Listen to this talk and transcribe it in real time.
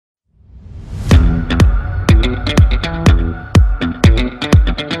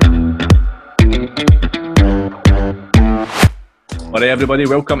Alright everybody,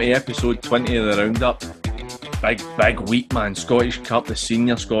 welcome to episode 20 of the Roundup. Big week, man. Scottish Cup, the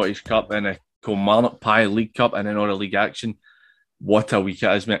Senior Scottish Cup and the Kilmarnock Pie League Cup and then all the league action. What a week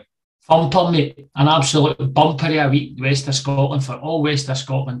it is, mate. Thumper, mate. An absolute bumper of a week, West of Scotland, for all West of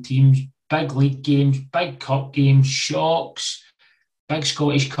Scotland teams. Big league games, big cup games, shocks, big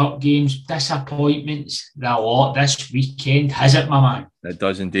Scottish Cup games, disappointments, the lot this weekend. Has it, my man? It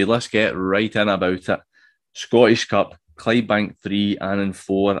does indeed. Let's get right in about it. Scottish Cup, Clydebank 3, Annan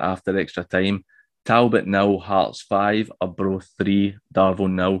 4 after extra time. Talbot 0, Hearts 5, Arbroath 3,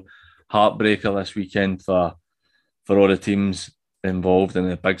 Darvel 0. Heartbreaker this weekend for all the teams involved in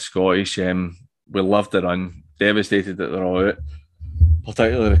the big Scottish. We loved the run. Devastated that they're all out.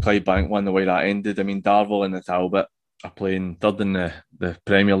 Particularly the Clydebank one, the way that ended. I mean, Darvel and the Talbot are playing third in the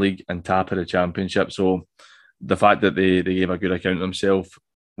Premier League and top of the Championship. So the fact that they gave a good account of themselves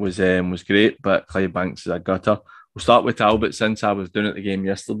was great, but Clydebank's is a gutter. We'll start with Talbot. Since I was doing at the game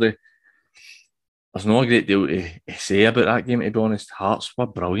yesterday, there's not a great deal to say about that game, to be honest. Hearts were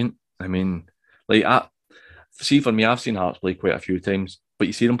brilliant. I mean, for me, I've seen Hearts play quite a few times, but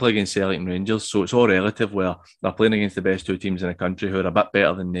you see them play against Celtic and Rangers, so it's all relative where they're playing against the best two teams in the country who are a bit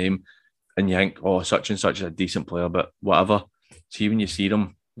better than them, and you think, oh, such and such is a decent player, but whatever. See when you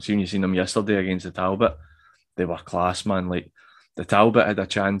seen them yesterday against the Talbot, they were class, man. Like, the Talbot had a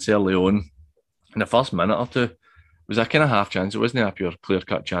chance early on in the first minute or two. It was a kind of half chance. It wasn't a pure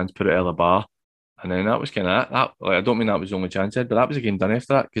clear-cut chance, put it out of the bar. And then that was kind of that. Like, I don't mean that was the only chance I had, but that was a game done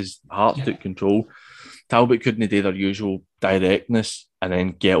after that because Hearts took control. Talbot couldn't do their usual directness and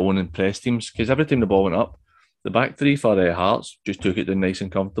then get on and press teams because every time the ball went up, the back three for Hearts just took it down nice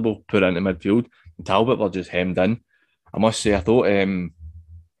and comfortable, put it into midfield, and Talbot were just hemmed in. I must say, I thought the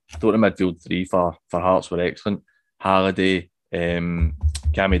midfield three for Hearts were excellent. Halliday,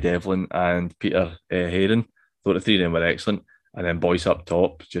 Cammy Devlin, and Peter Heron. Thought the three of them were excellent, and then Boyce up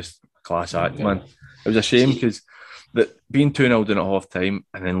top, just class act, man. It was a shame because being 2-0 down at half time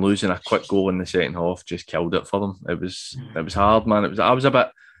and then losing a quick goal in the second half just killed it for them. It was hard, man. I was a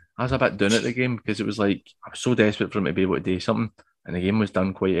bit down at the game because it was like I was so desperate for them to be able to do something, and the game was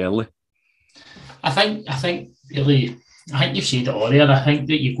done quite early. I think you've said it all there. I think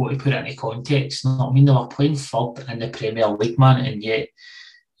that you've got to put it into context. You know what I mean? They were playing third in the Premier League, man, and yet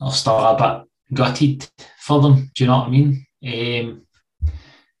they're still a bit gutted for them. Do you know what I mean?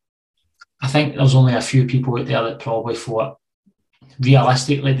 I think there's only a few people out there that probably thought,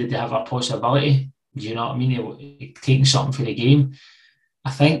 realistically, did they have a possibility? Do you know what I mean? Taking something for the game.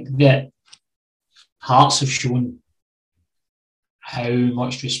 I think that Hearts have shown how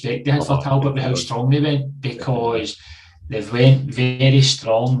much respect they had for Talbot, but how strong they went, because they've went very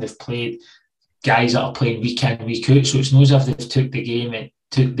strong. They've played guys that are playing week in, week out, so it's not as if they've took the game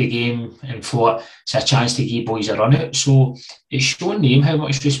and thought it's a chance to give boys a run out. So it's shown them how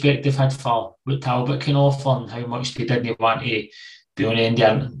much respect they've had for what Talbot can offer and how much they didn't want to be on the end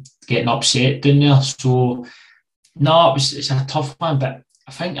and getting upset down there. So no, it's a tough one, but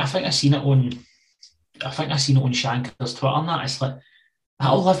I think I seen it on Shanker's Twitter and that. It's like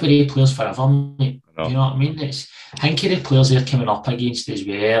that'll live with the players forever, mate. Do you know what I mean? I think of the players they're coming up against as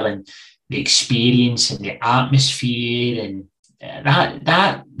well, and the experience and the atmosphere, and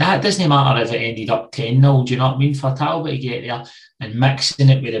that doesn't matter if it ended up 10-0, do you know what I mean? For Talbot to get there and mixing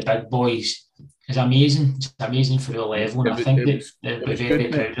it with the big boys is amazing. It's amazing for the level, and I think that they'll be very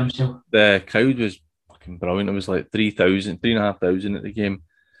proud of themselves. The crowd was fucking brilliant. It was like 3,500 at the game.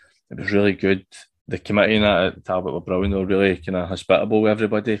 It was really good. The committee and that at Talbot were brilliant. They were really kind of hospitable with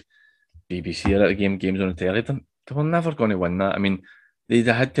everybody. BBC are at the games on the telly. They were never going to win that. I mean, they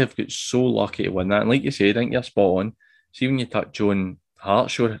had to have got so lucky to win that. And like you said, I think you're spot on. See, when you touch on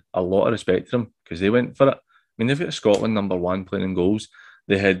Hearts, showed a lot of respect to them because they went for it. I mean, they've got Scotland number one playing in goals.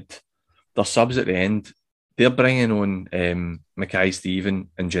 They had their subs at the end. They're bringing on Mackay, Stephen,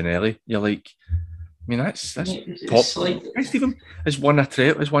 and Ginnelly. You're like, I mean, that's top. Like, Stephen has won I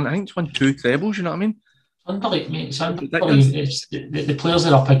think it's won 2 trebles. You know what I mean? Unbelievable, mate. It's unbelievable. The players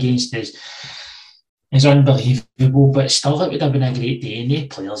they're up against is unbelievable, but still, it would have been a great day. And the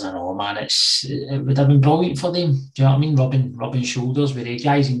players and all, man, it would have been brilliant for them. Do you know what I mean? Rubbing shoulders with the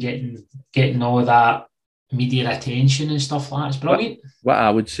guys and getting all that media attention and stuff like that. It's brilliant. What I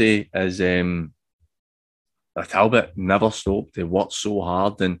would say is, Talbot never stopped. They worked so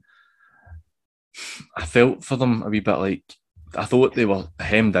hard, and I felt for them a wee bit like I thought they were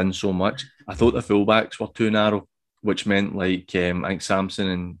hemmed in so much. I thought the fullbacks were too narrow, which meant like I think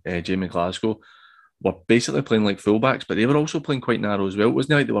Samson and Jamie Glasgow were basically playing like fullbacks, but they were also playing quite narrow as well. It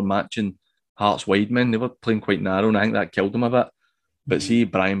wasn't like they were matching Hearts wide men. They were playing quite narrow, and I think that killed them a bit. But see,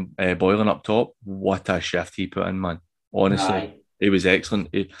 Brian Boylan up top, what a shift he put in, man. Honestly, He was excellent.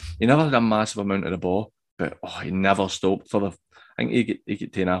 He never had a massive amount of the ball, but he never stopped for the. I think he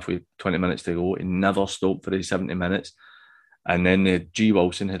get 10 with 20 minutes to go. He never stopped for his 70 minutes. And then G.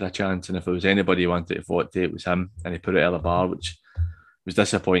 Wilson had a chance, and if there was anybody who wanted to fight it was him, and he put it out of the bar, which was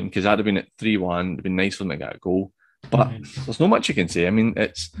disappointing because that'd have been at 3-1. It'd been nice for him to get a goal. But there's not much you can say. I mean,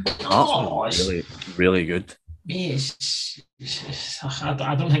 it's really, really good. Mate,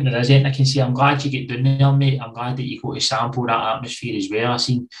 I don't think there is anything I can say. I'm glad you get down there, mate. I'm glad that you go to sample that atmosphere as well. I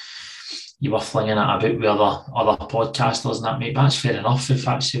seen you were flinging it about with other podcasters and that, mate. That's fair enough if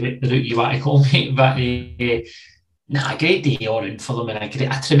that's the route you want to call, mate. But a great day all round for them and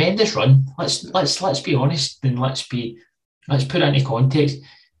a tremendous run. Let's be honest and let's put it into context.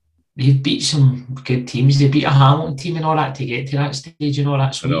 They've beat some good teams. They beat a Hamilton team and all that to get to that stage and all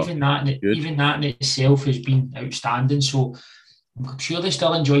that. So even that in itself has been outstanding. So I'm sure they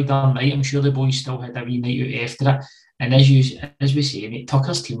still enjoyed their night. I'm sure the boys still had a wee night out after it. And as we say, mate,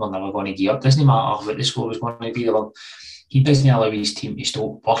 Tucker's team are never going to give up. Doesn't matter what the score was going to be. He doesn't allow his team to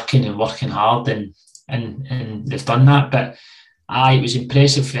stop working hard, and they've done that. But it was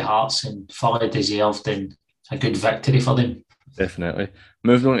impressive for Hearts and fully deserved and a good victory for them. Definitely.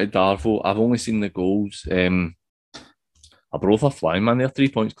 Moving on to Darvo, I've only seen the goals. Arbroath are flying, man. They're 3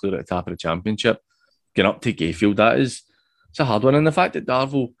 points clear at the top of the championship. Getting up to Gayfield, it's a hard one. And the fact that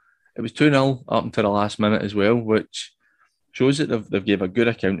Darvo, it was 2-0 up until the last minute as well, which shows that they've gave a good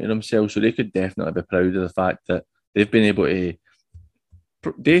account of themselves. So they could definitely be proud of the fact that they've been able to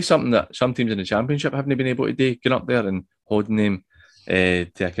do something that some teams in the championship haven't been able to do, getting up there and holding them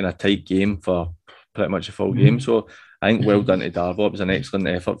to a kind of tight game for pretty much a full game. So I think well done to Darvo. It was an excellent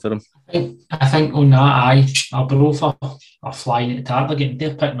effort for them. I think on that, Arbroath are flying at the top.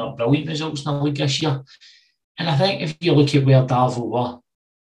 They're picking up brilliant results in the league this year. And I think if you look at where Darvo were,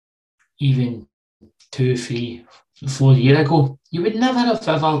 even 2, 3, 4 years ago, you would never have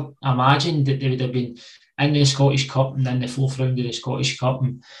ever imagined that they would have been in the Scottish Cup and in the fourth round of the Scottish Cup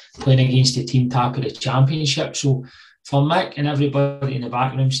and playing against the team top of the championship. So for Mick and everybody in the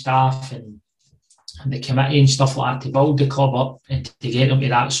backroom staff and the committee and stuff like that to build the club up and to get them to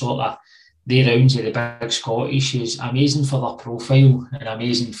that sort of the rounds of the big Scottish is amazing for their profile and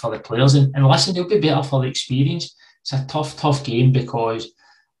amazing for the players. And listen, they'll be better for the experience. It's a tough game because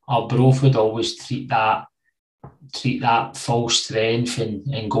Arbroath would always treat that full strength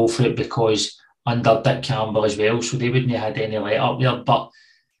and go for it because under Dick Campbell as well, so they wouldn't have had any let up there. But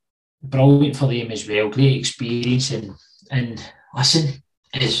brilliant for them as well, great experience and listen,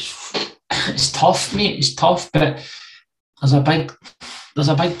 it's tough, mate. It's tough, but there's a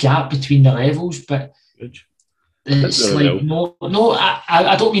big gap between the levels. But it's like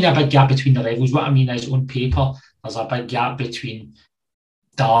I don't mean a big gap between the levels. What I mean is on paper, there's a big gap between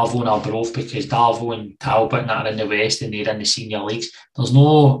Darvo and Arbroath because Darvo and Talbot are in the West and they're in the senior leagues. There's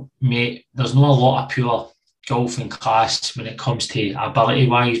no a lot of pure golfing class when it comes to ability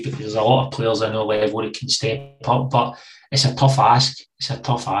wise because there's a lot of players at no level that can step up. But it's a tough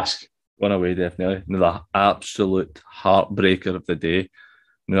ask. One away, definitely. The absolute heartbreaker of the day.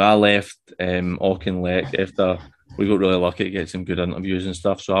 I left Auchinleck after we got really lucky to get some good interviews and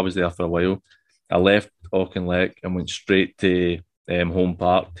stuff, so I was there for a while. I left Auchinleck and went straight to Home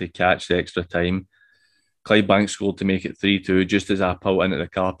Park to catch the extra time. Clydebank scored to make it 3-2 just as I pulled into the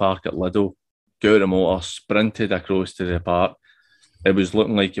car park at Lidl, got out the motor, sprinted across to the park. It was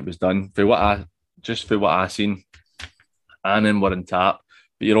looking like it was done. For what I seen, Annan were in tap.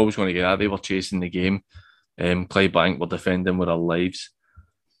 But you're always going to get that. They were chasing the game. Clydebank were defending with their lives.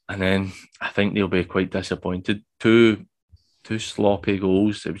 And then I think they'll be quite disappointed. Two sloppy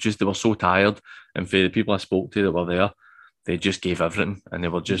goals. It was just, they were so tired. And for the people I spoke to that were there, they just gave everything and they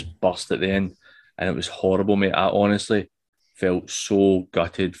were just burst at the end. And it was horrible, mate. I honestly felt so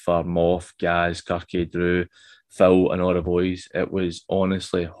gutted for Moff, Gaz, Kirky, Drew, Phil and all the boys. It was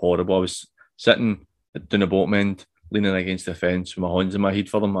honestly horrible. I was sitting down the bottom end, leaning against the fence with my hands in my head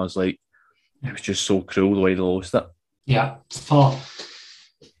for them. I was like, it was just so cruel the way they lost it. Yeah,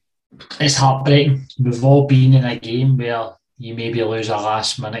 it's heartbreaking. We've all been in a game where you maybe lose a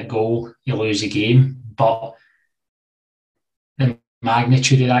last minute goal, you lose a game, but the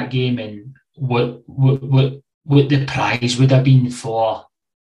magnitude of that game and what the prize would have been for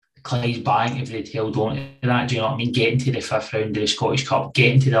Clydebank if they'd held on to that, do you know what I mean? Getting to the fifth round of the Scottish Cup,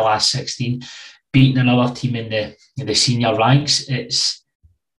 getting to the last 16, beating another team in the senior ranks, it's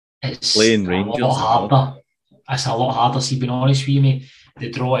playing Rangers. A lot harder. It's a lot harder, see, being honest with you, mate. the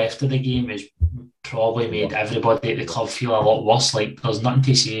draw after the game has probably made everybody at the club feel a lot worse. Like, there's nothing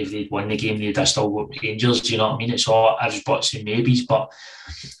to say if they'd won the game, they'd have still got Rangers, you know what I mean? It's all ifs, buts and maybes, but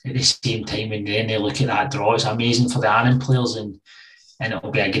at the same time, when then they look at that draw, it's amazing for the Annan players, and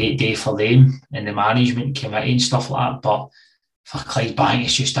it'll be a great day for them and the management committee and stuff like that. But for Clydebank,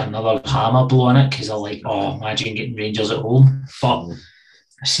 it's just another hammer blow on it, because they're like, oh, imagine getting Rangers at home. But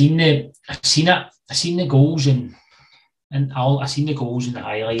I've seen the goals and I've seen the goals and the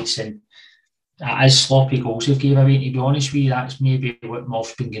highlights, and it is sloppy goals they've gave away. To be honest with you, that's maybe what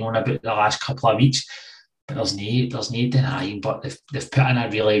Moff's been going on about the last couple of weeks. But there's no denying. But they've put in a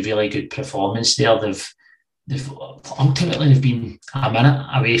really, really good performance there. They've ultimately been a minute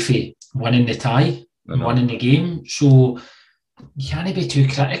away from winning the tie and winning the game. So you can't be too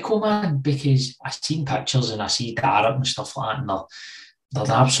critical, man, because I've seen pictures and I see Darragh and stuff like that, and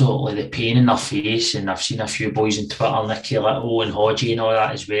they're absolutely the pain in their face. And I've seen a few boys on Twitter, Nicky Little and Hodgie and all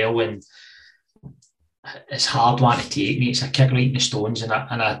that as well. And it's hard one to take, mate. It's a kick right in the stones, and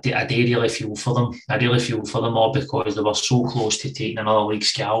I do really feel for them. I really feel for them all, because they were so close to taking another league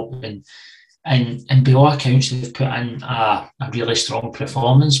scalp, and by all accounts they've put in a really strong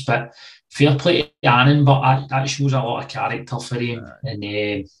performance. But fair play to Annan, but that shows a lot of character for him, and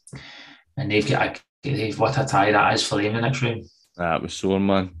they've what a tie that is for them in the next round. It was sore,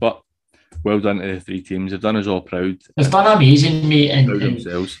 man. But well done to the three teams. They've done us all proud. They've done amazing, mate, and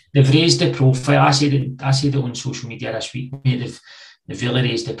themselves. They've raised the profile. I said it on social media this week, mate. They've really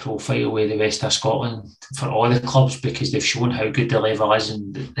raised the profile with the West of Scotland for all the clubs, because they've shown how good the level is,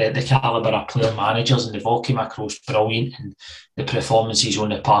 and the calibre of player managers, and they've all came across brilliant, and the performances on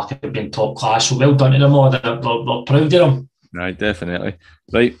the park have been top class. So well done to them all. They're proud of them. Right, definitely.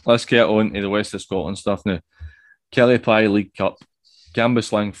 Right, let's get on to the West of Scotland stuff now. Kelly Pie League Cup.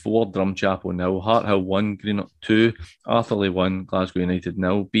 Cambuslang 4, Drumchapel 0, Harthill 1, Greenock 2, Arthurlie 1, Glasgow United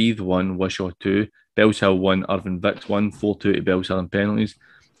 0, Beath 1, Wishaw 2, Bellshill 1, Irvine Vics 1, 4-2 to Bellshill and penalties,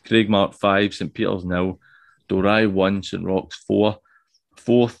 Craigmark 5, St Peters 0, Dorai 1, St Rochs 4,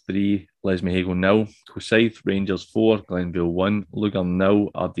 4-3, Lesmahagow 0, Forsyth Rangers 4, Glenville 1, Lugar 0,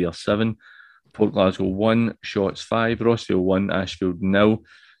 Ardere 7, Port Glasgow 1, Shotts 5, Rossville 1, Ashfield 0,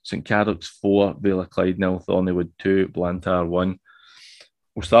 St Cadoc's 4, Vale of Clyde 0, Thorneywood 2, Blantyre 1.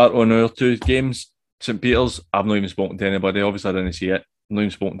 We'll start on our two games. St Peters, I've not even spoken to anybody. Obviously, I didn't see it. I've not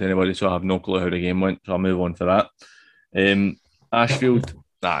even spoken to anybody, so I have no clue how the game went. So I'll move on for that. Ashfield,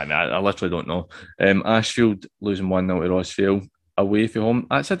 I literally don't know. Ashfield losing 1-0 to Rossville away from home.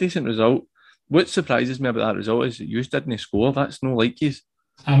 That's a decent result. What surprises me about that result is that you didn't score. That's no like yous.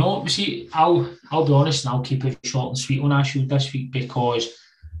 I know. See, I'll be honest, and I'll keep it short and sweet on Ashfield this week, because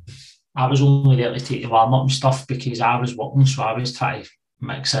I was only there to take the warm-up and stuff, because I was working, so I was trying to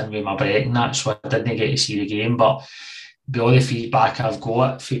mix in with my break and that, so I didn't get to see the game. But with all the feedback I've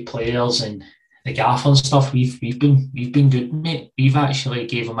got for players and the gaffer and stuff, we've been good, mate. We've actually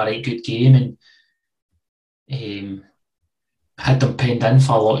gave them a right good game, and had them penned in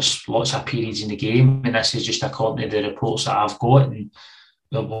for lots of periods in the game. And this is just according to the reports that I've got, and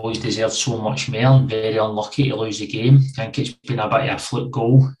the boys deserve so much more, and very unlucky to lose the game. I think it's been a bit of a fluke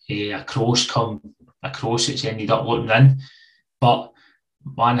goal, a cross it's ended up looking in. But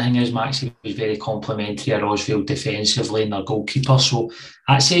one thing is, Maxie was very complimentary of Rossville defensively and their goalkeeper. So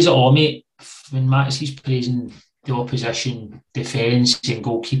that says it all, mate. When Maxie's praising the opposition defence and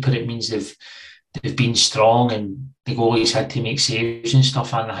goalkeeper, it means they've been strong, and the goalies had to make saves and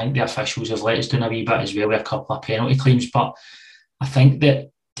stuff. And I think the officials have let us down a wee bit as well with a couple of penalty claims. But I think that,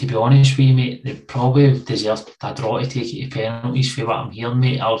 to be honest with you, mate, they probably deserved a draw to take it to penalties for what I'm hearing,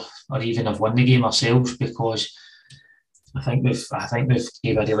 mate, or even have won the game ourselves, because I think we've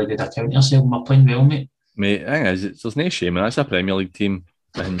gave a really good account of ourselves, and we're playing well, mate. Mate, the thing is, there's no shame, and that's a Premier League team,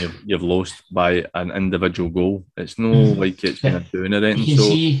 and you've lost by an individual goal. It's no like it's been a doing or anything. You can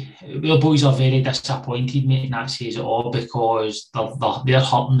see the boys are very disappointed, mate, and that says it all, because they're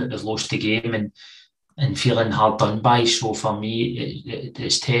hurting that they've lost the game and feeling hard done by. So for me,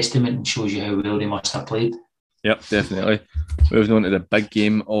 it's testament and shows you how well they must have played. Yep, definitely. Moving on to the big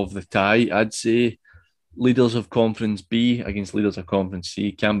game of the tie, I'd say leaders of Conference B against leaders of Conference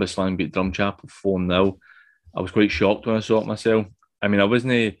C. Cambuslang beat Drumchapel 4-0. I was quite shocked when I saw it myself. I mean, I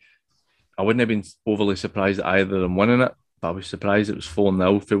wouldn't have been overly surprised at either of them winning it, but I was surprised it was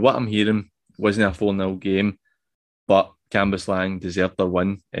 4-0. For what I'm hearing, it wasn't a 4-0 game, but Cambuslang deserved their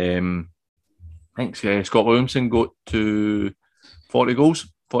win. I think Scott Williamson got to 40 goals.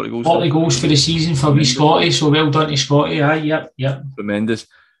 40 goals for the season for wee Scotty, so well done to Scotty. Yep. Tremendous.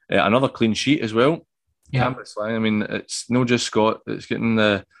 Another clean sheet as well. Yeah. Cambuslang, I mean, it's not just Scott that's getting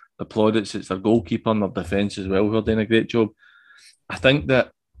the plaudits, it's their goalkeeper and their defence as well, who are doing a great job. I think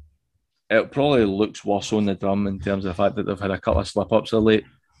that it probably looks worse on the drum in terms of the fact that they've had a couple of slip-ups of late,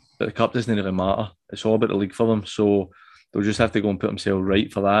 but the cup doesn't really matter. It's all about the league for them, so they'll just have to go and put themselves right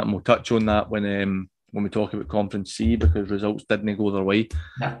for that, and we'll touch on that when we talk about Conference C, because results didn't go their way.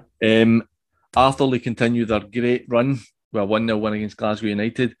 Yeah. Arthurlie continue their great run with a 1-0 win against Glasgow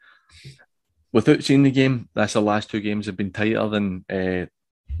United. Without seeing the game, that's the last two games have been tighter than it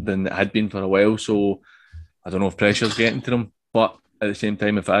had been for a while, so I don't know if pressure's getting to them, but at the same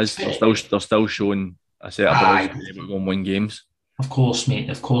time, if it is, they're still showing a set of balls to be able to go and win games. Of course, mate.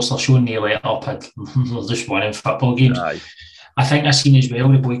 Of course, they're showing they let up and they're just winning football games. Aye. I think I've seen as well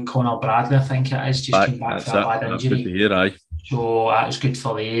the boy Connor Bradley, I think it is, just came back from a bad injury. That's good to hear, aye. So that was good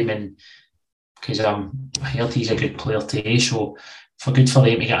for them, and because I heard he's a good player too, so for good for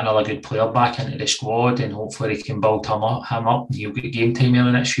them to get another good player back into the squad, and hopefully they can build him up and he'll get game time in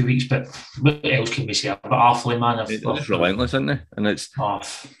the next few weeks. But what else can we say about Arthurlie, man? They're just relentless, aren't they? And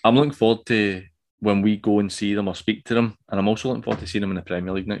I'm looking forward to when we go and see them or speak to them, and I'm also looking forward to seeing them in the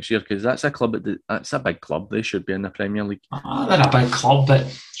Premier League next year, because that's a big club. They should be in the Premier League. They're a big club, but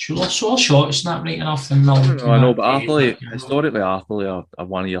sure, they're so short. It's not right enough. I know, but historically, Arthurlie are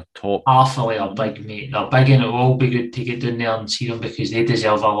one of your top. Arthurlie are big, mate. They're big, and it will be good to get down there and see them, because they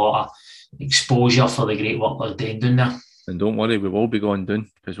deserve a lot of exposure for the great work they're doing down there. And don't worry, we will be going down,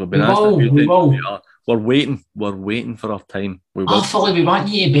 because we've been asked a few times. We're waiting for our time. Arthurlie, we want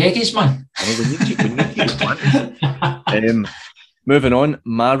you to beg us, man. We need you. Moving on,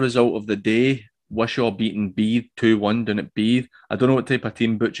 my result of the day: Wishaw beating Beith 2-1 down at Beith. I don't know what type of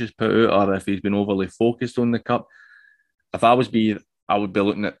team Butch put out, or if he's been overly focused on the cup. If I was Beith, I would be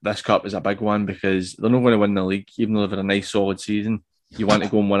looking at this cup as a big one, because they're not going to win the league, even though they've had a nice solid season. You want to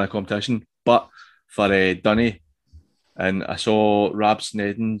go and win a competition. But for Dunny, and I saw Rab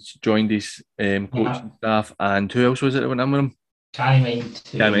Sneddons joined his coaching staff, and who else was it that went in with him? Can't mind.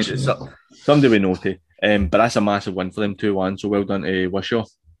 It's somebody we know to. But that's a massive win for them, 2-1. So well done to Wishaw.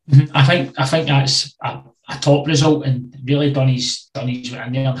 I think that's a top result, and really Dunny's went in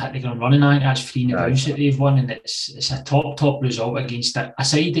there and hit the ground running. I think that's 3 bounce that they've won, and it's a top result against a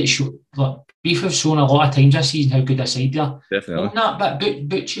side that showed. Look, Beith have shown a lot of times this season how good a side they are. Definitely. But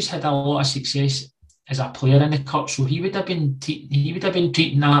Butch has had a lot of success as a player in the cup, so he would have been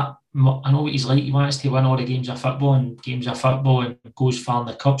treating that. I know what he's like. He wants to win all the games of football and goes far in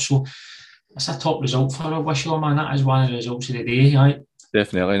the cup. So that's a top result for a Wishaw, man. That is one of the results of the day, right?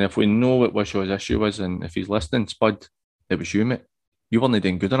 Definitely. And if we know what Wishaw's issue is, and if he's listening, Spud, it was you, mate. You weren't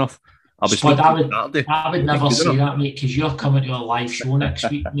doing good enough. Spud, I would never say that, mate, because you're coming to a live show next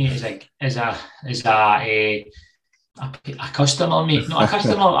week, mate, as a customer, mate. Not a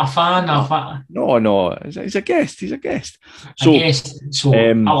customer, a fan. No. He's a guest. He's a guest. So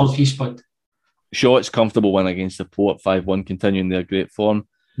I love you, Spud. Shot's comfortable win against the Port 5-1, continuing their great form.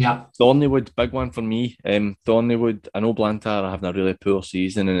 Yeah. Thornleywood, big one for me. Thornleywood, I know Blantyre are having a really poor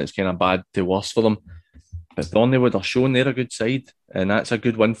season, and it's kind of bad to worse for them. But Thornleywood are showing they're a good side, and that's a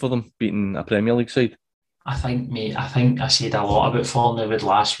good win for them, beating a Premier League side. I think I said a lot about Thornleywood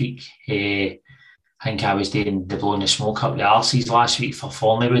last week. I think I was doing the blowing the smoke up the arses last week for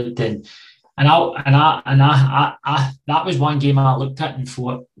Thornleywood, and I that was one game I looked at and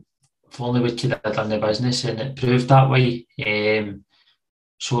thought Thornleywood could have done the business, and it proved that way.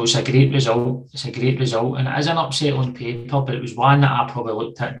 So it's a great result. And it is an upset on paper, but it was one that I probably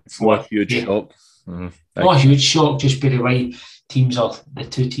looked at and thought, what a huge shock. Not a huge shock, just by the way the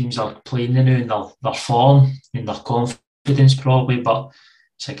two teams are playing now, and their form and their confidence probably, but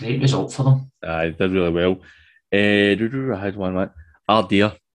it's a great result for them. They did really well. I had one, right?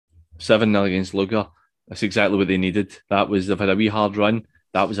 Ardea, 7-0 against Lugar. That's exactly what they needed. They've had a wee hard run.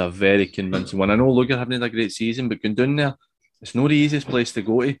 That was a very convincing one. I know Lugar haven't had a great season, but going down there, it's not the easiest place to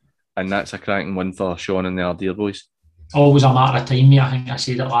go to, and that's a cracking win for Sean and the Ardea boys. Always a matter of time, mate. I think I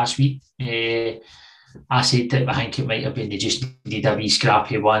said it last week. I said that I think it might have been they just needed a wee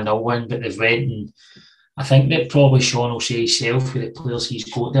scrappy 1-0 win, but they've went, and I think that probably Sean will say himself with the players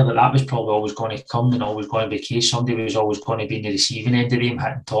he's got there that was probably always going to come and always going to be the case. Somebody was always going to be in the receiving end of them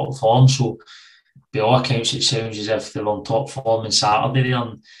hitting top form. So by all accounts, it sounds as if they were on top form on Saturday there,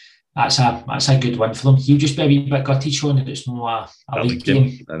 and that's a good win for them. He'll just be a wee bit gutted, Sean, that it's not a league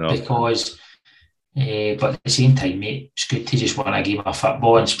game, because but at the same time, mate, it's good to just win a game of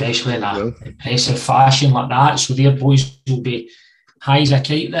football, and especially in an impressive fashion like that. So their boys will be high as a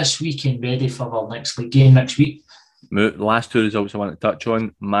kite this week and ready for their next league game next week. The last two results I want to touch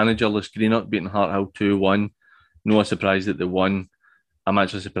on: managerless Greenock beating Harthill 2-1. No surprise that they won. I'm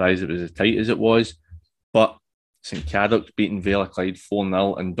actually surprised it was as tight as it was, but St Cadoc's beating Vale of Clyde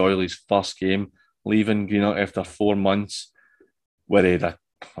 4-0 in Doyley's first game, leaving Greenock after 4 months. where he had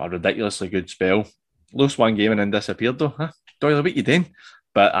a ridiculously good spell. Lost one game and then disappeared though. Huh? Doyle, what you doing?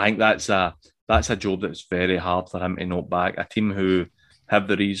 But I think that's a job that's very hard for him to knock back. A team who have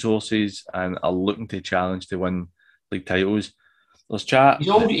the resources and are looking to challenge to win league titles. Let's chat.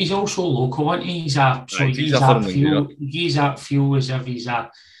 He's also local, isn't he? He's that feel as if he's a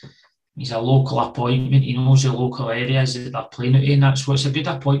local appointment. He knows the local areas that they're playing it in. That's what's a good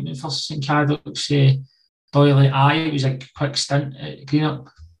appointment for St Cadoc's. Doyle, it was a quick stint at Greenup.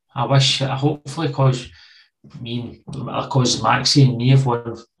 Hopefully, because Maxie and me have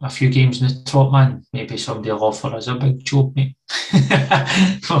won a few games in the top, man. Maybe somebody will offer us a big job, mate.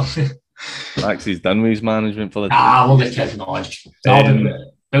 Maxie's done with his management for the well, the kid knowledge.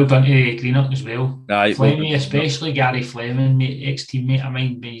 Well done to Greenup as well. Fleming, especially Gary Fleming, mate, ex-teammate of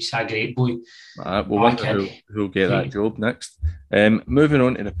mine, he's a great boy. We'll wonder who'll get that job next. Moving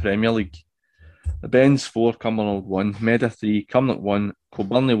on to the Premier League. The Bens 4, Cumbernauld 1, Meda 3, Cumnock 1,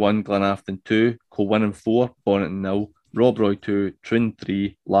 Kilbirnie 1, Glenafton 2, Kilwinning 4, Bonnet 0, Rob Roy 2, Troon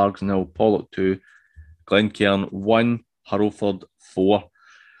 3, Largs 0, Pollock 2, Glencairn 1, Hurlford 4.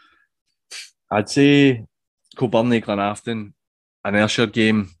 I'd say Kilbirnie, Glenafton, an Ayrshire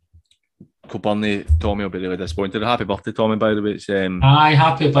game. Kilbirnie, Tommy will be really disappointed. Happy birthday, Tommy, by the way. It's,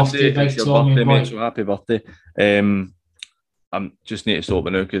 happy birthday, big Tommy. Birthday, mate, so happy birthday. I just need to stop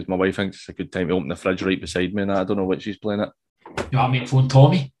it now because my wife thinks it's a good time to open the fridge right beside me and I don't know what she's playing at. You want me to phone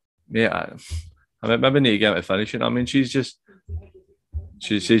Tommy? Yeah, I maybe need to get to finish it. I mean, she says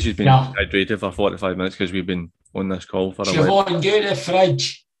she's been hydrated for 45 minutes because we've been on this call for a while. Siobhan, go to the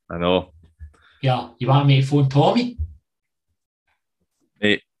fridge. I know. Yeah, you want me to phone Tommy?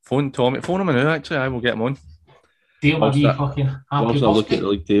 Mate, phone Tommy. Phone him now, actually. I will get him on. Deal with you fucking happy birthday. Look at the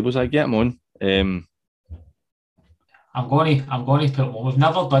league tables. I get him on. I'm going to put one. We've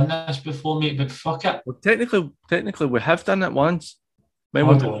never done this before, mate, but fuck it. Well, technically, we have done it once.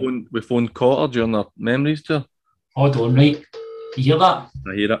 Remember we phoned Cotter during our memories tour? Hold on, right. You hear that?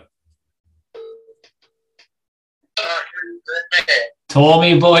 I hear it.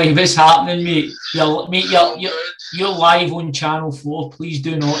 Tommy, boy, what's happening, mate? You're live on Channel 4. Please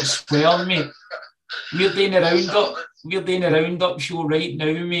do not swear, mate. We're doing a roundup show right now,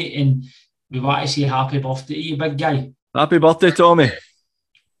 mate, and we want to say happy birthday to you, big guy. Happy birthday, Tommy.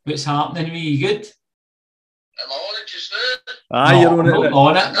 What's happening with you? Good? Am I on it just now? Aye, you're on it. I'm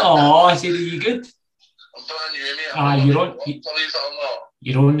on it. Oh, I said, are you good? I'm brand new, mate.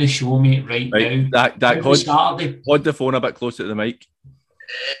 You're on the show, mate, right now. Dak, hold the phone a bit closer to the mic.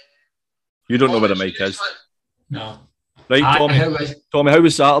 You don't know where the mic is. No. Right, Tommy, how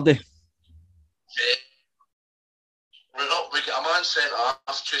was Saturday? We got a man sent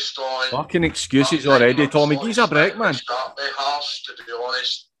off just on. Fucking excuses already, Tommy. Give us a break, man. Harsh, to be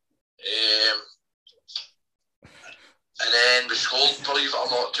honest. And then we scored, believe it or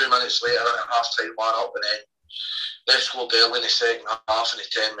not, 2 minutes later at half time, 1 up, and then they scored early in the second half, and the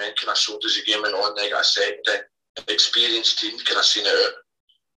 10 men kind of showed as the game went on. They got a second. The experienced team kind of seen it out.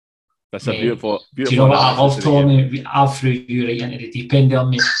 That's a beautiful. Do you know what I love, Tommy? I threw you right into the deep end there,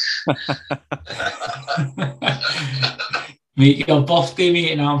 mate. Mate, your birthday,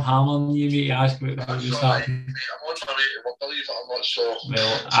 mate, and I'm hammering you, mate. You ask about how you started. I'm on my way to work, believe it or not, so.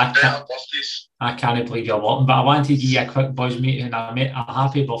 Well, I can't believe you're working, but I wanted to give you a quick buzz, mate, and a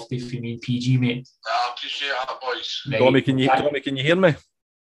happy birthday for me and PG, mate. I appreciate that, boys. Right. Tommy, can you hear me?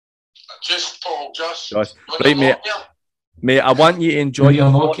 Just. Right, mate. Mate, I want you to enjoy your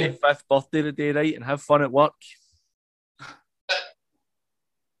 45th birthday today, right, and have fun at work.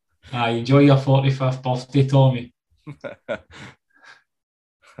 Enjoy your 45th birthday, Tommy.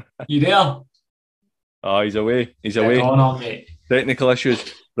 You there? Oh, he's away. Mate. Technical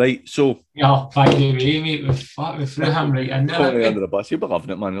issues. Right, so. Yeah, by the way, mate, we threw him right in there. Totally under the bus. He'll be loving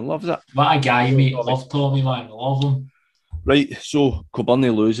it, man. He loves it. What a guy, mate. Love Tommy, man. Love him. Right, so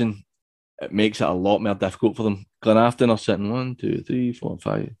Kilbirnie losing, it makes it a lot more difficult for them. Glenafton are sitting 1, 2, 3, 4,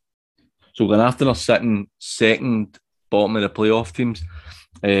 5. So Glenafton are sitting second bottom of the playoff teams.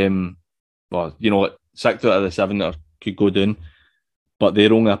 Well, you know, 6 out of the 7 that could go down, but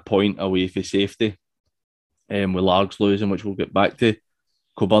they're only a point away for safety. With Largs losing, which we'll get back to.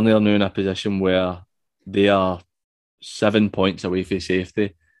 Kilbirnie are now in a position where they are 7 points away from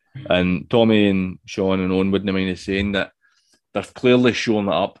safety. And Tommy and Sean and Owen wouldn't mind saying that they're clearly showing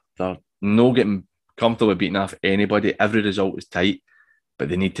it up. They're not getting comfortably beaten off anybody. Every result is tight, but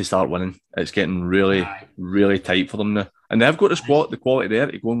they need to start winning. It's getting really, really tight for them now. And they've got the squad, the quality there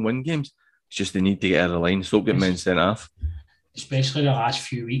to go and win games. It's just they need to get out of the line, stop getting men sent off. Especially the last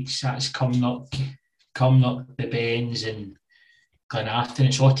few weeks, that's coming up the Bens and Glenafton.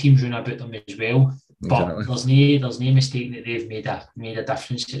 It's all teams running about them as well. But there's no mistake that they've made a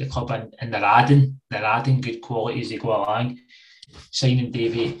difference to the club, and they're adding good quality as they go along. Signing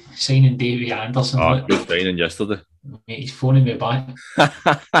Davy Anderson. Oh, good signing yesterday. Mate, he's phoning me back.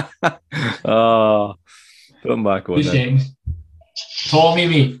 Oh, put him back on then. Tommy,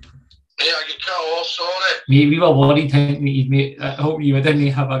 mate. Mate, I get cut off, sorry. Mate, we were worried, mate. I hope you didn't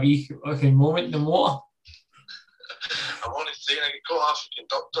have a wee fucking moment in the motor. I'm only saying I get caught off the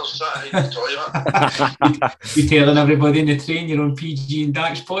conductor sat in the toilet. You telling everybody in the train you're on PG and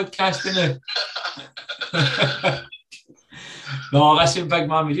Dax podcast, innit? No, listen, big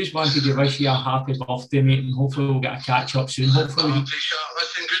man, we just wanted to wish you a happy birthday, mate, and hopefully we'll get a catch up soon. Hopefully, listen,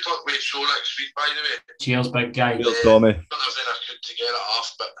 good luck with the show next week, by the way. Cheers, big guy. Cheers, Tommy. I don't think I could to get it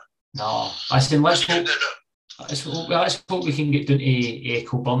off, but no, listen, let's hope we can get down to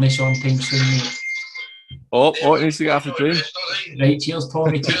Kilbirnie sometime soon, mate. Oh, it needs to get off the train. Right, cheers,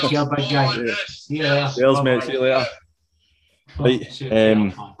 Tommy. Take care, big guy. See you later. Cheers, mate. See you later.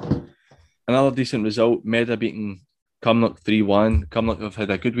 Right, another decent result. Meda beating Cumnock 3-1. Cumnock have had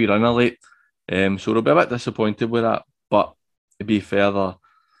a good wee runner late, so they'll be a bit disappointed with that. But to be fair,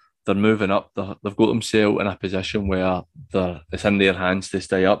 they're moving up. They've got themselves in a position where it's in their hands to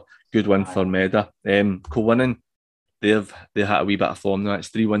stay up. Good win for Meda. Kilwinning, they had a wee bit of form now. It's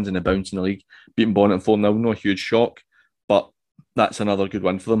 3 wins in the bounce in the league. Beating Bonnet 4-0, no huge shock, but that's another good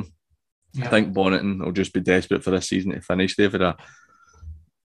win for them. Yeah. I think Bonneton will just be desperate for this season to finish. They've had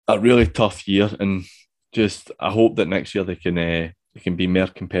a really tough year, and just I hope that next year they can be more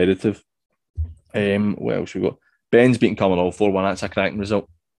competitive. What else we got? Ben's beating Cumbernauld 4-1. That's a cracking result.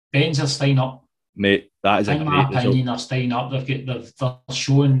 Ben's are staying up, mate. That is a great result. In my opinion, they're staying up. They're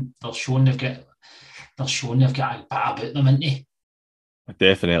showing they've got a bit about them, isn't they?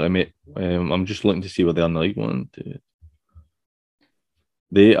 Definitely, mate. I'm just looking to see where they are in the league. 1, 2.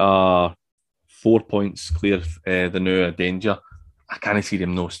 They are 4 points clear. The new danger. I can't see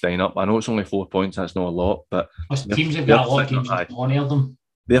them no staying up. I know it's only 4 points. That's not a lot, but teams have got a lot of games on them.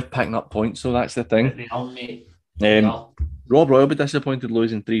 They're picking up points, so that's the thing. They are, mate. Rob Roy will be disappointed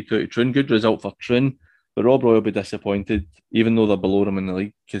losing 3-2 to Troon. Good result for Troon, but Rob Roy will be disappointed, even though they're below them in the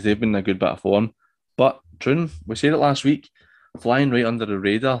league, because they've been in a good bit of form. But Troon, we said it last week, flying right under the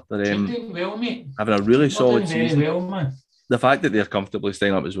radar. They're doing well, mate. Having a really solid season. Very well, man. The fact that they're comfortably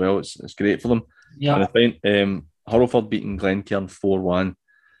staying up as well, it's great for them. Yeah. And I think Hurlford beating Glencairn 4-1.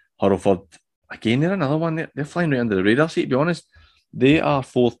 Hurlford, again, they're another one. They're flying right under the radar. See, to be honest, they are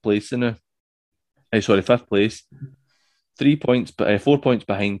 4th place now. 5th place. 4 points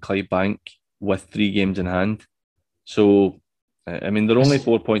behind Clydebank with 3 games in hand. So, I mean, they're only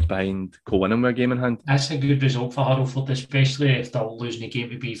 4 points behind Kilwinning with a game in hand. That's a good result for Hurlford, especially if they're losing a game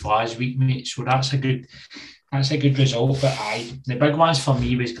to Beef last week, mate. So that's a good result. But the big ones for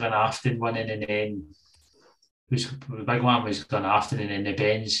me was Glenafton winning, and then the big one was Glenafton, and then the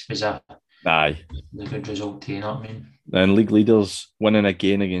Benz was a good result too, you know what I mean? And league leaders winning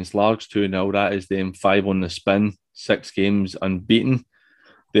again against Largs 2-0. That is them 5 on the spin, 6 games unbeaten.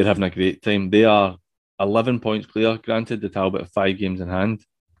 They're having a great time. They are 11 points clear. Granted, the Talbot have 5 games in hand,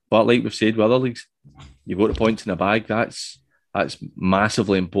 but like we've said with other leagues, you've got the points in the bag. That's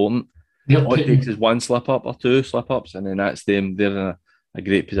massively important. All it takes is 1 slip up or 2 slip ups, and then that's them. They're in a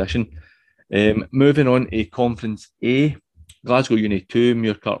great position. Moving on to Conference A, Glasgow Uni 2,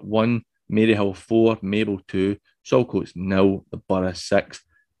 Muirkirk 1, Maryhill 4, Maple 2, Saltcoats 0, the Borough 6,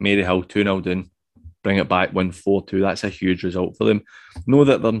 Maryhill 2-0 down, bring it back, win 4-2. That's a huge result for them. Know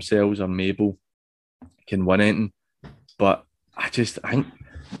that themselves or Maple can win anything, but I think, do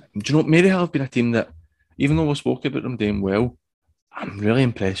you know, Maryhill have been a team that, even though we spoke about them doing well, I'm really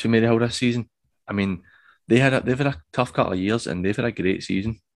impressed with Maryhill this season. I mean, they've had a tough couple of years, and they've had a great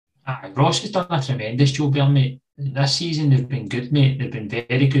season. Ross has done a tremendous job here, mate. This season they've been good, mate. They've been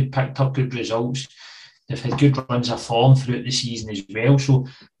very good, picked up good results. They've had good runs of form throughout the season as well. So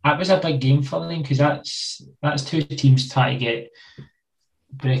that was a big game for them, because that's 2 teams trying to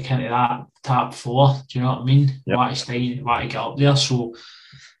break into that top 4. Do you know what I mean? Yep. Want to get up there. So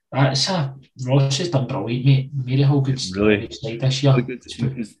Ross has done brilliant, mate. Maryhill good side this year.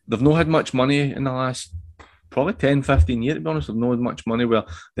 Really they've not had much money in the last probably 10, 15 years, to be honest. They've not had much money where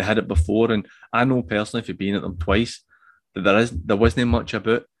they had it before. And I know personally, for being at them twice, that there wasn't much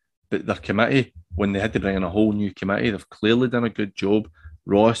about. But their committee, when they had to bring in a whole new committee, they've clearly done a good job.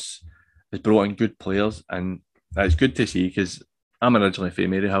 Ross has brought in good players, and it's good to see, because I'm originally from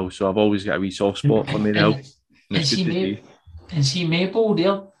Maryhill, so I've always got a wee soft spot for Maryhill. And see Maple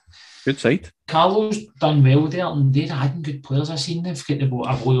there. Good side. Carlo's done well there, and they're adding good players. I've seen they've got a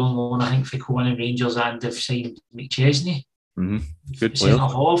boy on loan, I think, for Cowan and Rangers, and they've signed McChesney. Good player. Centre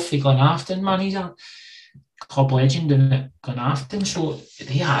half for Glenafton, man. He's a club legend in Glenafton. So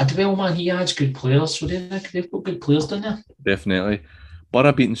they add well, man. He adds good players. So they've got good players down there. Definitely.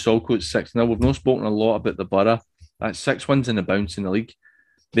 Borough beating Saltcoats 6-0. We've not spoken a lot about the Borough. That's 6 wins in the bounce in the league.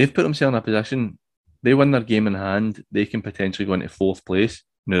 They've put themselves in a position. They win their game in hand, they can potentially go into 4th place.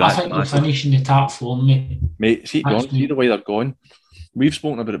 Now, I think they'll finish in the top 4, mate. Mate, see the way they're going. We've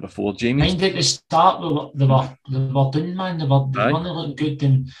spoken about it before, Jamie. Mind at the start, they were done, man. They weren't looking good,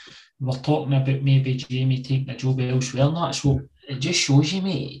 and we're talking about maybe Jamie taking a job elsewhere and that. So it just shows you,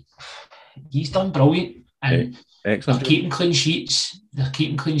 mate, he's done brilliant. And excellent. They're keeping clean sheets. I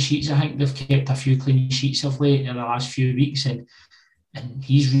think they've kept a few clean sheets of late in the last few weeks, and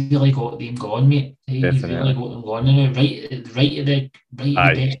he's really got them going, mate. He's really got them going now. Right at the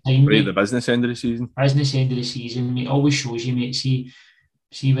best time, right at the business end of the season. Mate. Always shows you, mate.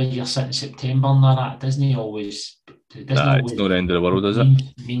 See where you're sitting in September and that doesn't always. It's not the end of the world, is it?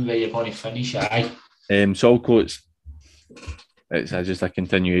 Mean where you're going to finish, aye. Saltcoats, it's just a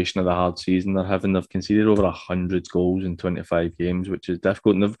continuation of the hard season they're having. They've conceded over 100 goals in 25 games, which is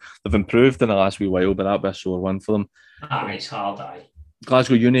difficult. And they've improved in the last wee while, but that'll be a sore one for them. It's hard, aye.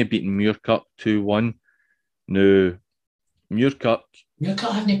 Glasgow Uni beating Muircup 2-1. Now, Muircup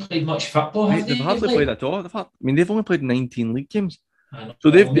haven't played much football, have they? They've hardly played at all. They've only played 19 league games.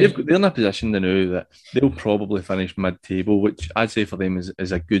 So they're in a position to know that they'll probably finish mid-table, which I'd say for them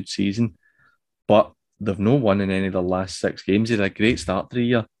is a good season. But they've not won in any of the last 6 games. They had a great start to the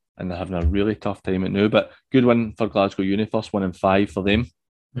year, and they're having a really tough time at now. But good win for Glasgow Uni, first 1 in 5 for them.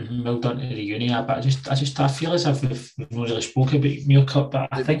 Well done to the Uni, but I feel as if we've not really spoken about Muircup, but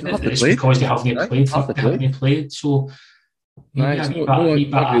I think it's because they haven't played. So maybe a wee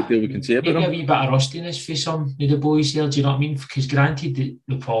bit of rustiness for some of the boys here. Do you know what I mean? Because granted,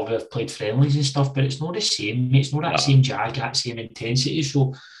 they probably have played friendlies and stuff, but it's not the same. It's not that same jag, that same intensity.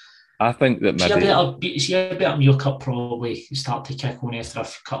 So I think that maybe a better Muircup probably start to kick on after a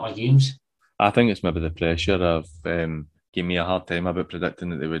couple of games. I think it's maybe the pressure of gave me a hard time about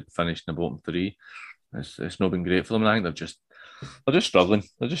predicting that they would finish in the bottom 3. It's not been great for them. I think they're just struggling.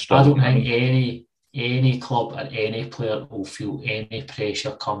 I don't think any club or any player will feel any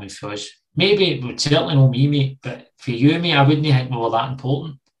pressure coming for us. Maybe it would certainly not me, mate, but for you, mate, I wouldn't think we were that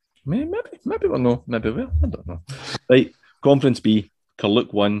important. Maybe we're not. Maybe we're. I don't know. Right, Conference B,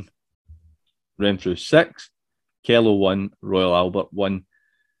 Carluke 1, Renfrew 6, Kello 1, Royal Albert 1.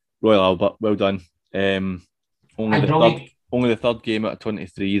 Royal Albert, well done. Only the third game out of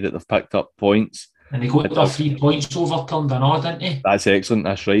 23 that they've picked up points. And they got their 3 points overturned and all, didn't they? That's excellent.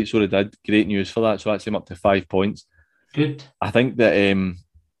 That's right. So they did. Great news for that. So that's them up to 5 points. Good. I think that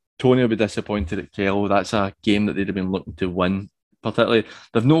Tony will be disappointed at Kello. That's a game that they'd have been looking to win. Particularly,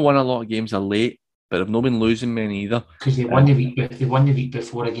 they've not won a lot of games of late, but they've not been losing many either. Because they won the week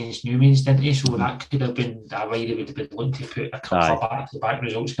before against Newmans, didn't they? So that could have been a way they would have been looking to put a couple of back-to-back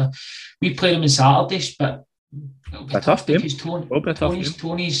results here. We played them on Saturdays, but it'll be tough because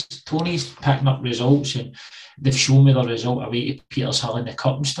Tony's picking up results, and they've shown me the result away to Petershill in the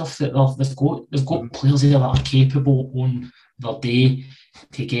cup and stuff that they've got players there that are capable on their day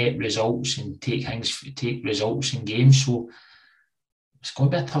to get results and take results in games. So it's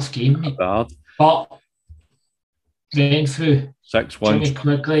going to be a tough game, mate. But Renfrew 6-1. Jimmy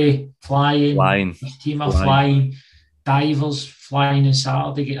Quigley flying. His team are flying. Divers flying on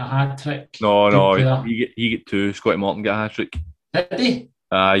Saturday, get a hat trick. No, he get 2. Scotty Morton got a hat trick. Did they?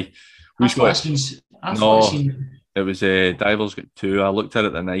 Aye. It was Divers got 2. I looked at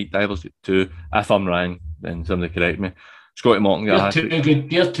it the night. Divers got 2. If I'm wrong, then somebody correct me. Scotty Morton got a hat trick.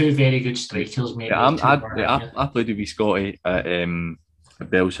 They're 2 very good strikers, mate. I played with Scotty at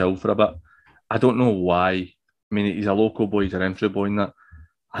Bells Hill for a bit. I don't know why. I mean, he's a local boy, he's a Renfrew boy and that.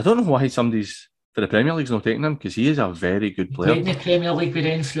 I don't know why somebody's for the Premier League's not taking him, because he is a very good player. In the Premier League with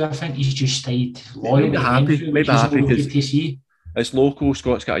Renfrew, I think he's just stayed loyal. Maybe happy because it's local.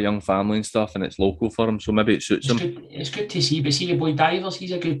 Scott's got a young family and stuff, and it's local for him, so maybe it suits him. It's good to see. But see the boy Divers,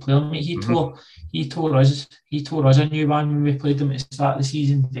 he's a good player, mate. He tore us a new one when we played him at the start of the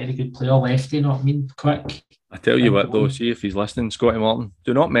season. Very good player, lefty, you know what I mean? Quick. I tell you what though, see if he's listening, Scotty Morton,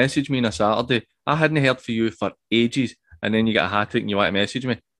 do not message me on a Saturday. I hadn't heard from you for ages, and then you get a hat trick and you want to message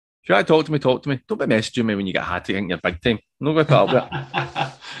me. If you want to talk to me. Don't be messaging me when you get a hat trick and you're big time. I'm not going to put up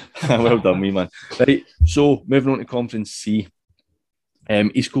with it. Well done, me man. Right, so moving on to Conference C.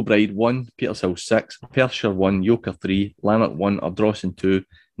 East Kilbride 1, Petershill 6, Perthshire 1, Yoker 3, Lanark 1, Ardrossan 2,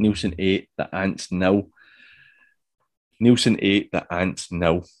 Neilson 8, the Ants 0. Neilson 8, the Ants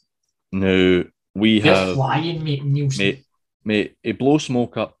 0. Now, They're flying, mate, Neilson. Mate, he blows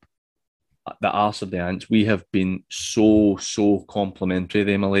smoke up the arse of the ants. We have been so complimentary,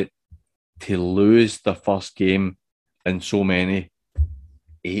 them, mate. To lose the first game in so many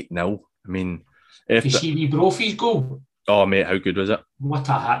 8-0. I mean, You see the Brophy's goal? Oh, mate, how good was it? What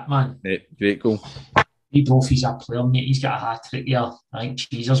a hit, man. Mate, great goal. The Brophy's a player, mate. He's got a hat-trick there. I think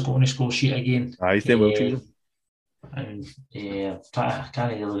Cheezer's got on the score sheet again. He's doing well, Cheezer. And I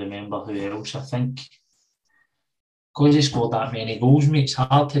can't really remember who else. I think because he scored that many goals, mate, it's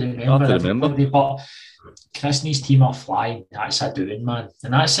hard to remember. But Chris and his team are flying. That's a doing, man.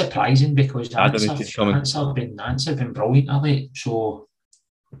 And that's surprising because Nance have been brilliant of it. So,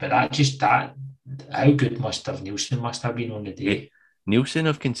 but that how good Nielsen must have been on the day. Nielsen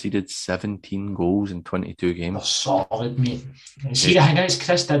have conceded 17 goals in 22 games. They're solid, mate. And see, the thing is,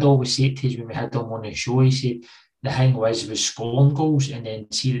 Chris did always say to us when we had them on the show, he said the thing was scoring goals, and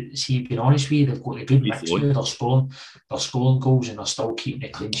then see, being honest with you, they've got a good mix now. They're scoring goals and they're still keeping the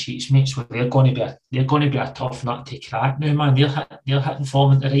clean sheets, mate. So they're going to be a tough nut to crack now, man. They're hitting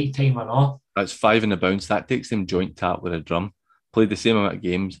form at the right time, I know. That's 5 in the bounce. That takes them joint tap with a drum. Played the same amount of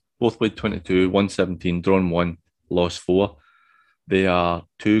games. Both played 22, won 17, drawn 1, lost 4. They are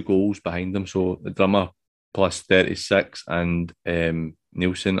 2 goals behind them. So the drummer plus 36 and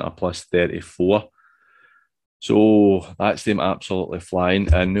Nielsen are plus 34. So that's them absolutely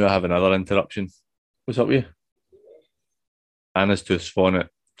flying. And now I have another interruption. What's up with you? Anna's tooth's falling it.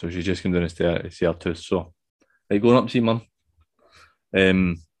 So she's just come down to see her tooth. So are you going up to see mum?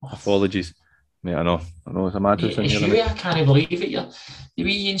 Apologies. Mate, I know it's a mad tooth in here. I can't believe it. The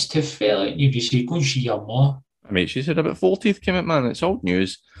wee Ian's tooth fell out and you just say, go and see your mum. Mate, she said about 4 teeth came out, man. It's old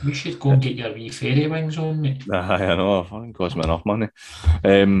news. You should go and get your wee fairy wings on, mate. I know. It cost me enough money.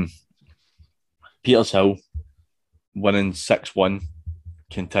 Petershill winning 6-1,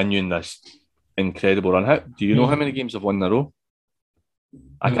 continuing this incredible run. Do you know how many games they've won in a row?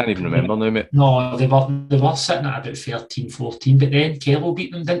 I can't even remember now, mate. No, they were sitting at about 13, 14, but then Kello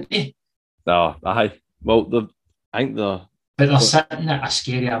beat them, didn't they? No, aye. Well, I think they're... But they're sitting at a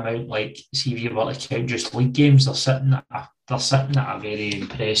scary amount, like, see if you were to count just league games, they're sitting at a very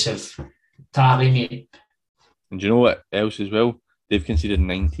impressive tally, mate. And do you know what else as well? They've conceded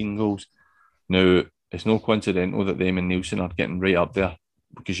 19 goals. Now, it's no coincidental that them and Nielsen are getting right up there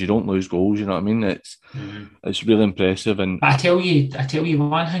because you don't lose goals, you know what I mean? It's really impressive. And I tell you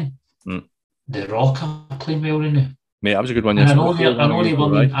one thing, the Rock are playing well now. Mate, that was a good one. I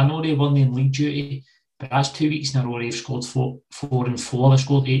know they won in league duty, but that's 2 weeks in a row they've scored 4 and 4. They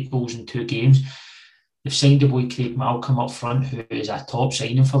scored 8 goals in 2 games. They've signed the boy Craig Malcolm up front, who is a top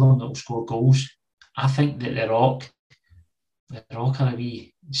signing for them that will score goals. I think that the Rock are a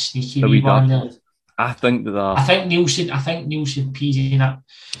wee sneaky wee one there. I think Nielsen peas in it.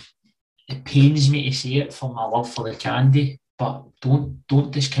 It pains me to say it for my love for the candy, but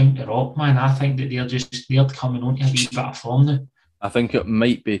don't discount the Rock, man. I think that they're coming on to a wee bit of form now. I think it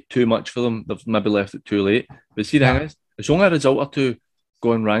might be too much for them. They've maybe left it too late. But see, the thing is, it's only a result or two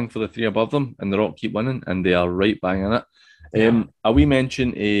going wrong for the 3 above them, and the Rock keep winning, and they are right bang in it. A wee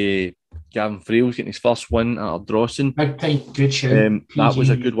mention, Gavin Frail's getting his first win at Ardrossan. Big time, good show. That was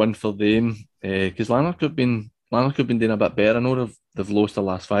a good win for them because Lanark have been doing a bit better. I know they've lost the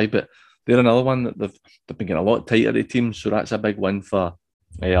last 5, but they're another one that they've been getting a lot tighter at teams, so that's a big win for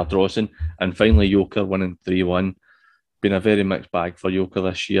Ardrossan. And finally, Yoker winning 3-1. Been a very mixed bag for Yoker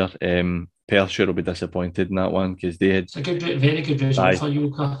this year. Perthshire will be disappointed in that one because they had... It's a very good result for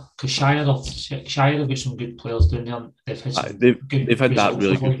Yoker because Shire have got some good players down there. They've had that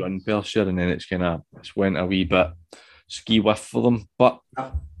really good run, Perthshire, and then it's went a wee bit ski whiff for them. But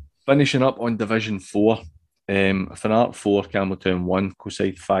finishing up on Division 4, Fanart 4, Campbelltown 1,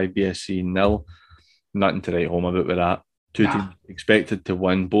 Coolside 5, BSC 0. Nothing to write home about with that. 2 teams expected to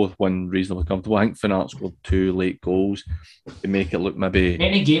win, both won reasonably comfortable. I think Fanart scored 2 late goals to make it look maybe... How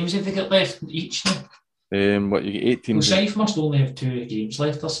many games have they got left each now? You get 8 teams. Coolside must only have 2 games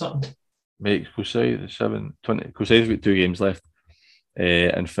left or something. Mate, Coolside 7, 20. Coolside's got 2 games left,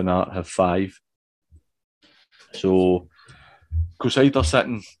 and Fanart have 5. So Coolside are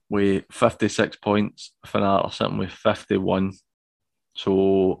sitting with 56 points. Fanart are sitting with 51.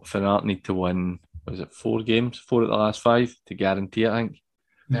 So Fanart need to win... Was it 4 games? 4 at the last 5 to guarantee it, I think.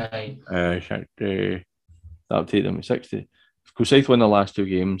 Right. That'll take them to 60. If Coolside win the last 2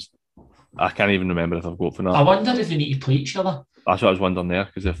 games, I can't even remember if I've got for that. I wonder if they need to play each other. That's what I was wondering there,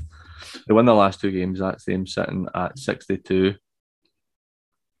 because if they win the last 2 games, that's them sitting at 62.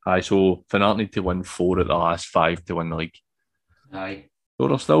 So Fanart need to win 4 at the last 5 to win the league. Aye. So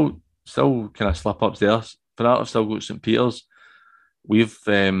they're still kind of slip-ups there. Fanart have still got St Peters.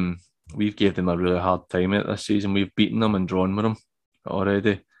 We've gave them a really hard time at this season. We've beaten them and drawn with them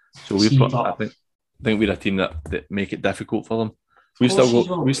already. So I think we're a team that make it difficult for them. We've still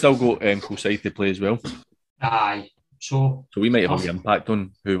got Kilsyth to play as well. Aye. So we might have a wee impact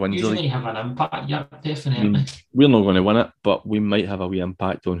on who wins the league. Usually have an impact, yeah, definitely. We're not going to win it, but we might have a wee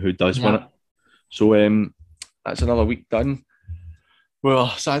impact on who does win it. So that's another week done. Well,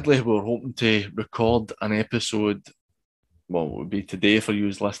 sadly, we're hoping to record an episode. Well, it would be today for you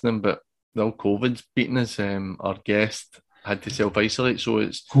listening, but well, COVID's beating us. Our guest had to self-isolate, so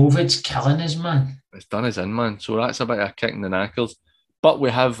COVID's killing us, man. It's done us in, man. So that's a bit of a kick in the knackers. But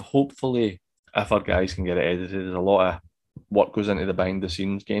we have, hopefully, if our guys can get it edited, there's a lot of work goes into the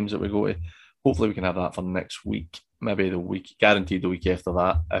behind-the-scenes games that we go to. Hopefully we can have that for next week. Maybe guaranteed the week after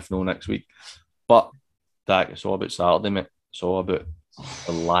that, if no next week. But, Dak, it's all about Saturday, mate. It's all about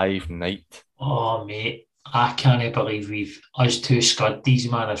a live night. Oh, mate. I can't believe us two Scuddies,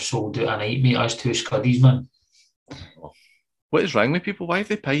 man, have sold out a night, mate. Us two Scuddies, man. What is wrong with people? Why have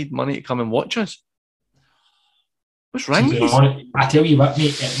they paid money to come and watch us? What's wrong with you? I tell you what,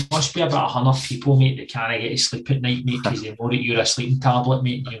 mate, it must be about 100 people, mate, that can't get to sleep at night, mate, because they know that you're a sleeping tablet,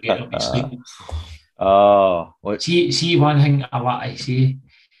 mate, and you'll get up to sleep. See, one thing I want to say,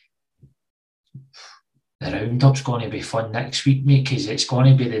 the roundup's going to be fun next week, mate, because it's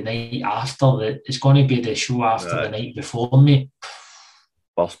going to be the night after it's going to be the show after the night before, mate.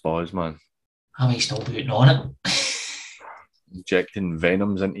 Burst boys, man. I might still be on it. Injecting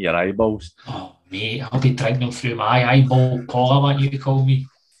venoms into your eyeballs. Oh, mate, I'll be drinking them through my eyeball. Paul, I want you to call me.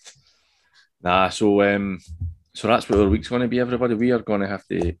 Nah, so that's what our week's going to be, everybody. We are going to have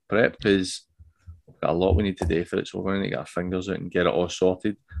to prep because we've got a lot we need to do for it, so we're going to get our fingers out and get it all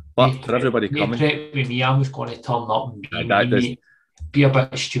sorted. But for everybody coming... prep with me, I was going to turn up and be a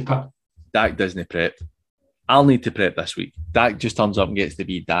bit stupid. Dak doesn't prep. I'll need to prep this week. Dak just turns up and gets to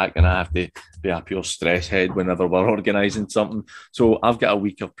be Dak, and I have to be a pure stress head whenever we're organising something. So I've got a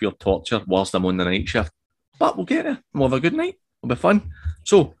week of pure torture whilst I'm on the night shift. But we'll get there. We'll have a good night. It'll be fun.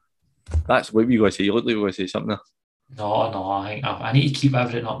 So that's what we got to say. You look like we're going to say something there. No, I need to keep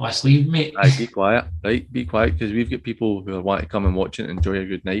everything up my sleeve, mate. Right, be quiet. Right, be quiet, because we've got people who want to come and watch it and enjoy a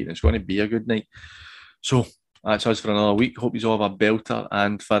good night, and it's going to be a good night. So that's us for another week. Hope you all have a belter.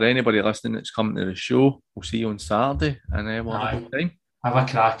 And for anybody listening that's coming to the show, we'll see you on Saturday, and we'll have a good time. Have a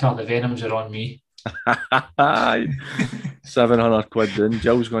cracker. The Venoms are on me. 700 quid in.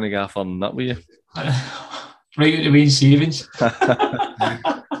 Jill's going to get a fun nut with you. Right out the way in savings.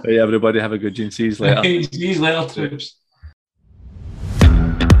 Hey, everybody, have a good day. See you later. See you later, troops.